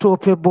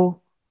unstoppable,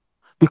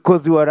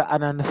 because you are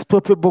an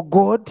unstoppable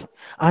God,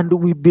 and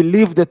we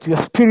believe that your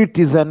spirit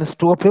is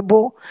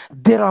unstoppable.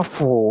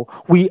 Therefore,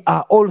 we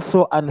are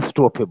also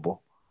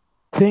unstoppable.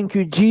 Thank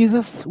you,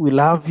 Jesus. We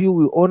love you.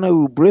 We honor,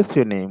 we bless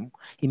your name.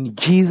 In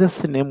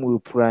Jesus' name we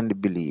pray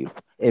and believe.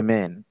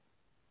 Amen.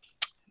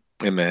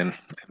 Amen.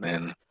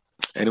 Amen.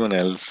 Anyone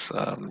else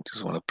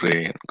just want to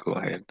pray and go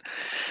ahead?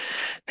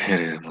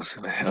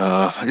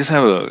 I just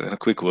have a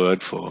quick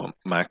word for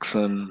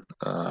Maxon.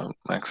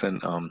 Maxon,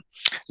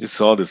 you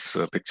saw this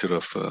picture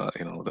of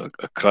a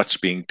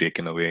crutch being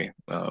taken away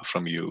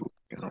from you.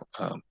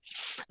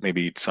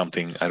 Maybe it's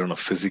something, I don't know,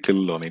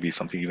 physical, or maybe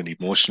something even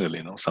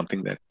emotional.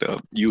 Something that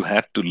you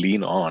had to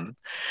lean on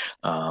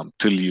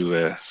till you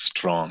were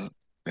strong.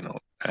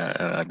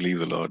 I believe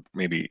the Lord,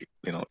 maybe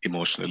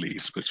emotionally,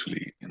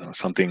 spiritually,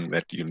 something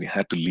that you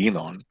had to lean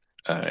on,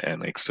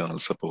 and external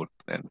support,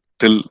 and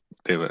till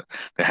there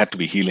had to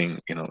be healing,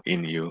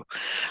 in you.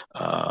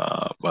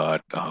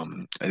 But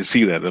I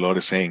see that the Lord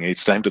is saying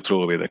it's time to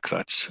throw away the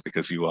crutch,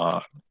 because you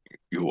are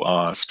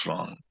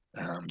strong.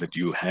 That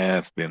you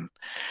have been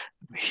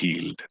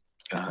healed,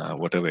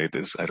 whatever it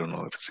is. I don't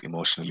know if it's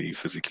emotionally,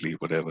 physically,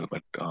 whatever,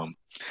 but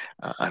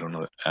I don't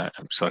know.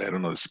 I'm sorry, I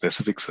don't know the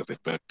specifics of it,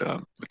 but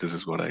this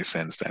is what I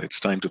sense, that it's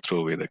time to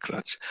throw away the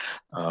crutch,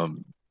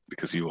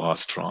 because you are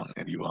strong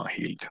and you are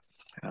healed.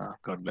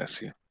 God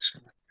bless you.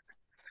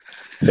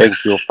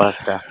 Thank you,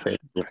 Pastor. Thank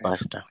you, Praise,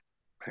 Pastor.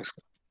 praise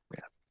God.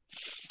 Yeah.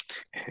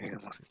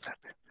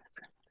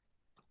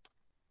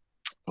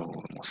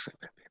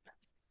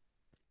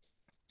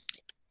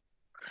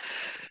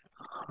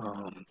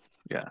 Oh,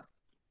 yeah.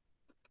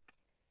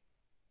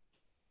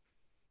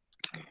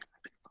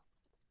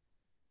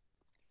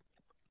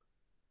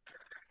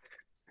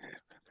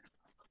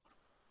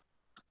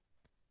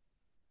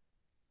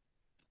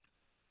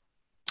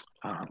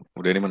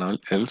 Would anyone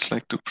else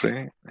like to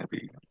pray?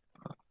 Maybe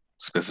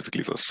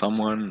specifically for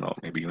someone, or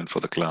maybe even for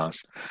the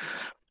class.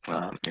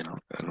 In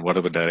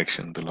whatever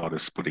direction the Lord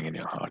is putting in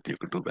your heart, you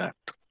could do that.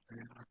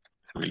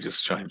 We'll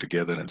just join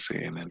together and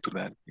say amen to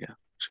that. Yeah,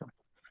 sure.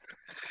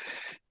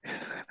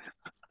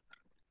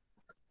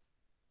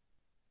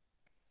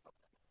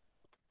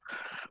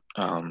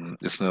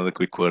 Just another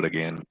quick word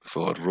again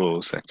for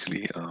Rose,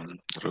 actually.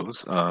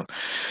 Rose,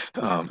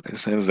 it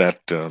says that,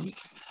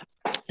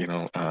 you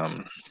know,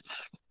 um,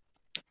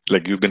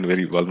 like, you've been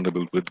very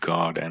vulnerable with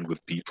God and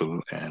with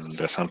people, and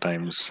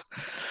sometimes,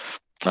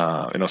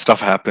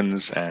 stuff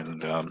happens,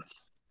 and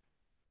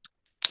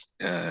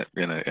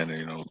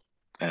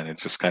and it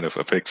just kind of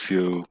affects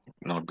you,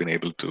 not being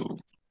able to,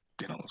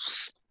 you know,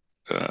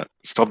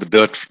 stop the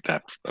dirt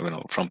that,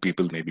 from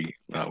people, maybe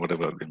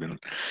whatever they've been,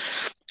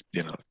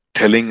 you know,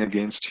 telling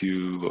against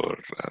you, or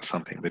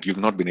something that you've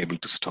not been able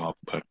to stop.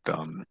 But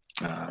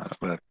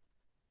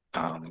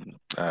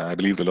I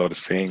believe the Lord is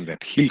saying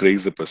that He'll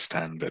raise up a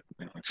standard.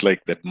 It's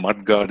like that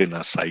mud guard in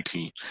a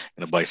cycle,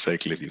 in a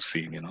bicycle. If you've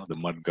seen, the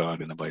mud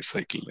guard in a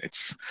bicycle,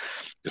 it's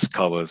just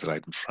covers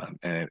right in front,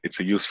 and it's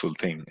a useful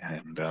thing.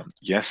 And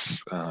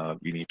yes,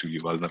 we need to be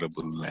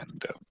vulnerable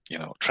and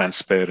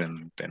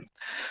transparent and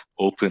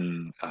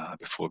open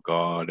before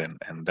God, and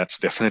that's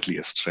definitely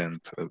a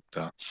strength.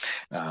 But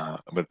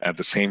at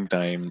the same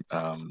time,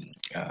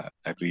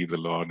 I believe the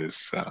Lord uh,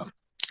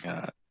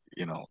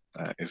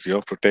 is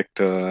your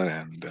protector,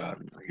 and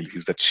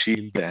he's that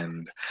shield,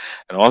 and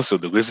also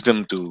the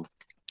wisdom to,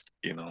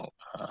 you know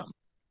um,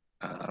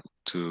 uh,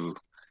 to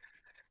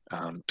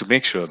to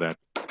make sure that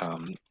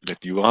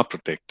you are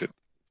protected.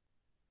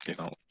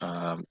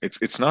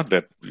 It's not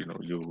that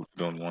you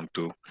don't want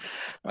to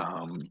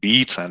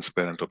be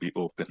transparent or be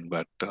open,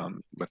 but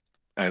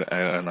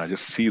I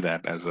just see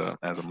that as a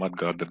mud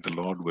guard, that the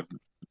Lord would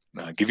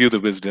give you the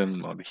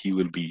wisdom, or He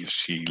will be your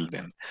shield,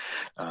 and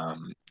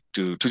um,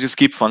 to just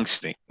keep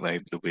functioning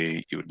right the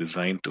way you're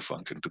designed to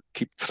function, to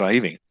keep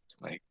thriving,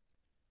 like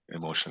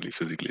emotionally,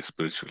 physically,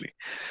 spiritually.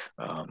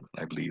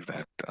 I believe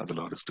that the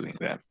Lord is doing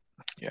that.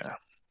 Yeah.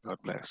 God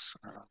bless.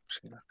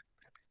 Sheila.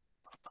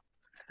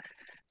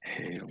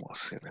 Hey, we'll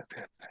say that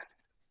there.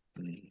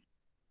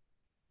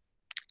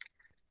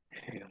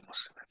 Hey, we'll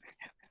say that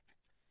again.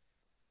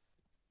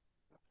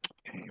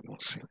 Hey, we'll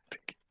say that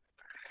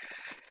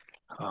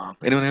again.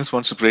 Anyone else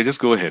wants to pray? Just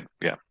go ahead.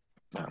 Yeah.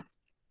 Um,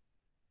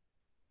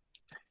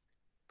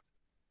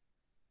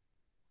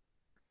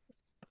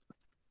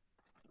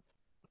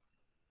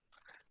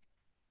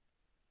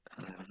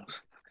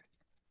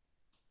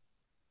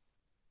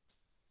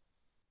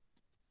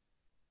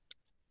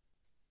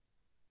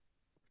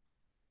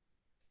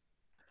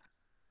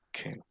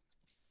 okay.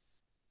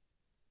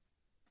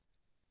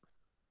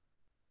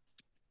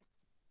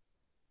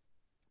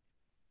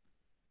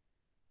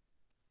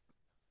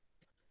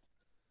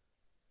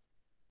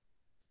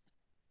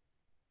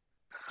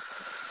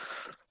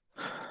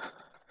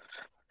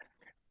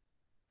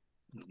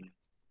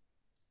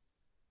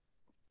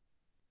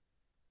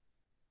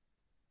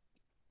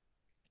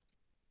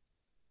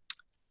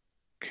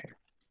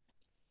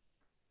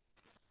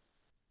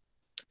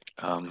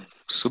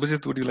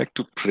 Subhajit, would you like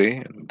to pray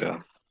and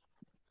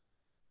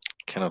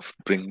kind of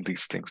bring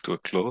these things to a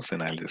close?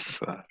 And I'll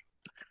just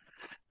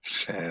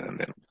share and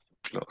then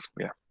close.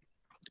 Yeah.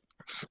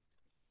 So,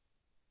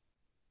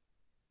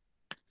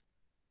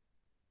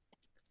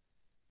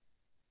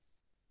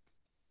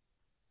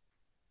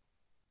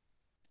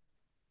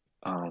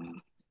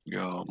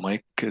 your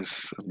mic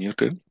is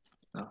muted,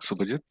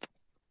 Subhajit.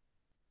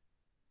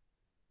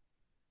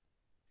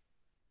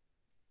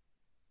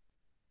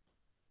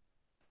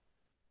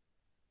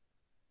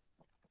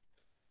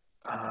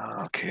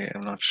 Okay,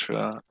 I'm not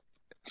sure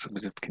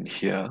Subhajit can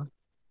hear.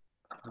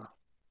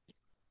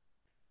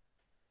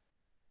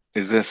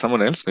 Is there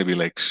someone else, maybe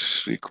like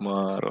Sri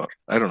Kumar or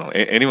I don't know,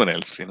 anyone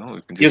else? You know,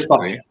 you can Yes, just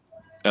Pastor.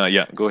 pray.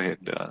 Yeah, go ahead,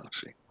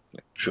 Sri.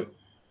 Sure.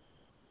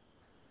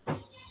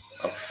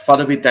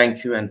 Father, we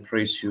thank you and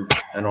praise you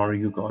and honor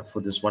you, God,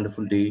 for this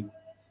wonderful day.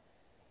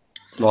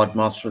 Lord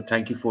Master,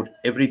 thank you for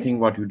everything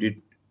what you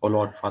did, oh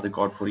Lord, Father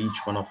God, for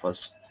each one of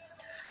us.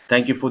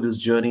 Thank you for this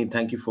journey.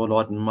 Thank you for,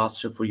 Lord and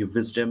Master, for your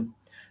wisdom.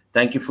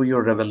 Thank you for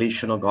your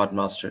revelation, oh God,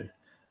 Master.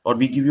 Lord,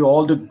 we give you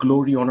all the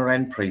glory, honor,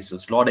 and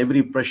praises. Lord,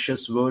 every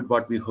precious word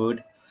what we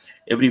heard,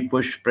 every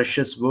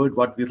precious word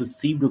what we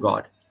received, oh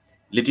God,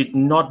 let it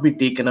not be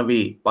taken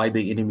away by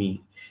the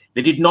enemy.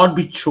 Let it not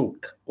be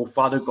choked, oh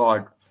Father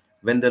God,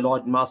 when the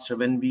Lord Master,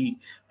 when we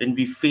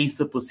face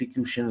the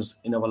persecutions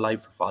in our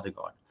life, Father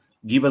God.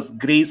 Give us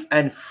grace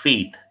and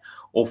faith,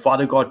 oh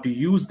Father God, to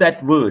use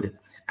that word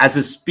as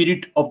a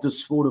spirit of the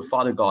sword of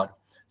Father God,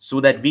 so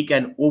that we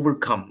can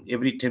overcome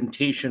every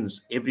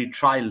temptations, every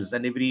trials,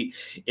 and every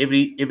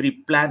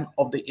plan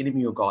of the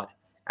enemy, oh God.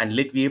 And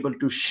let me able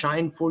to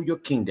shine for your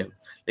kingdom.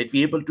 Let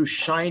me able to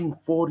shine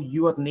for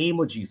your name,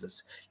 oh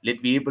Jesus.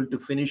 Let me able to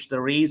finish the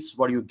race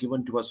what you've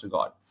given to us, oh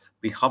God.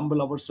 We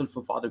humble ourselves,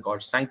 oh Father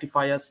God.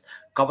 Sanctify us,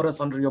 cover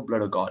us under your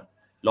blood, oh God.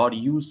 Lord,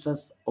 use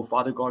us, oh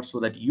Father God, so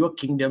that your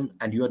kingdom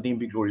and your name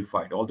be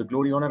glorified. All the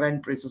glory, honor,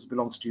 and praises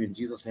belongs to you. In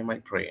Jesus' name I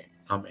pray.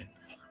 Amen.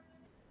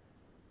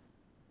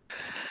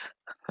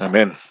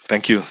 Amen.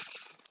 Thank you.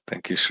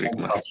 Thank you, Sri Thank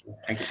you, Kumar. Pastor.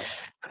 Thank you, Pastor.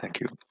 Thank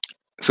you.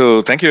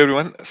 So thank you,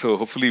 everyone. So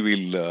hopefully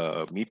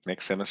we'll meet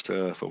next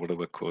semester for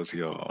whatever course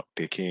you're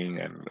taking.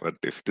 And but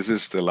if this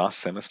is the last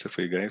semester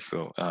for you guys,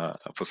 so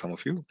for some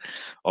of you,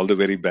 all the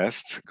very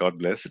best. God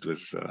bless. It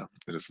was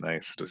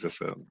nice. It was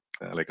just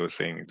like I was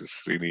saying, it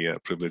was really a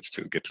privilege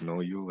to get to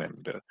know you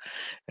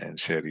and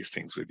share these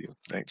things with you.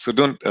 Right. So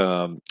don't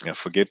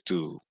forget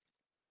to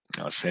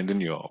send in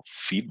your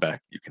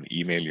feedback. You can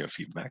email your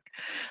feedback.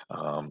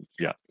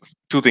 Yeah,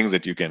 two things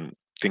that you can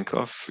think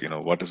of. You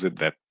know, what is it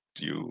that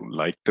you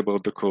liked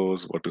about the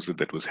course? What is it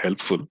that was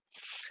helpful?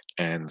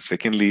 And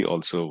secondly,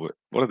 also,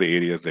 what are the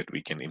areas that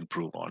we can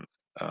improve on?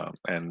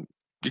 And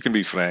you can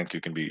be frank.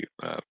 You can be,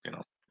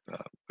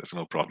 there's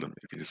no problem.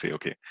 You can just say,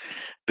 okay,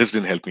 this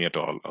didn't help me at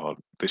all, or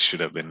this should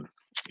have been,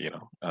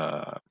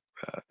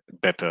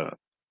 better.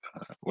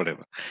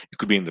 Whatever. It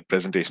could be in the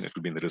presentation. It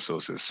could be in the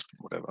resources.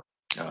 Whatever.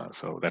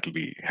 So that will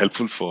be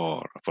helpful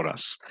for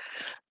us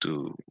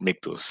to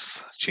make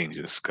those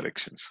changes,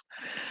 corrections.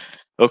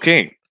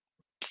 Okay,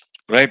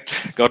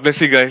 right. God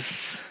bless you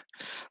guys.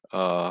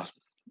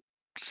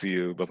 See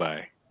you. Bye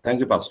bye.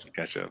 Thank you, Pastor.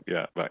 Catch up.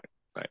 Yeah. Bye.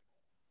 Bye.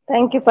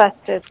 Thank you,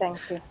 Pastor. Thank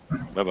you.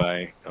 Bye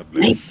bye. God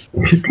bless.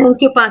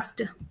 Thank you,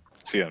 Pastor.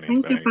 See you, Ani.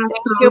 Thank you, Bye.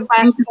 Pastor.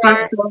 Thank you,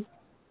 Pastor.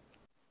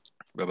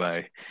 Bye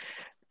bye.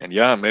 And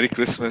yeah, Merry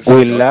Christmas.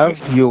 We God love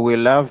bless. you. We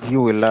love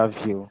you. We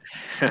love you.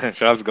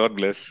 Charles, God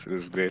bless. It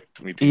was great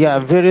meeting Yeah,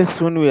 you. very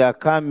soon we are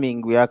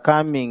coming. We are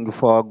coming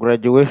for our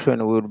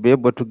graduation. We'll be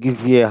able to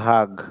give you a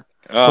hug.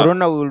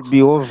 Corona will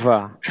be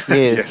over.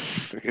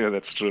 Yes. Yes. Yeah,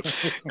 that's true.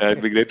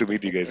 It'd be great to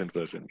meet you guys in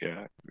person.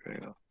 Yeah.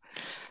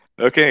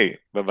 Okay.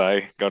 Bye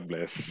bye. God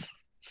bless.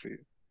 See you.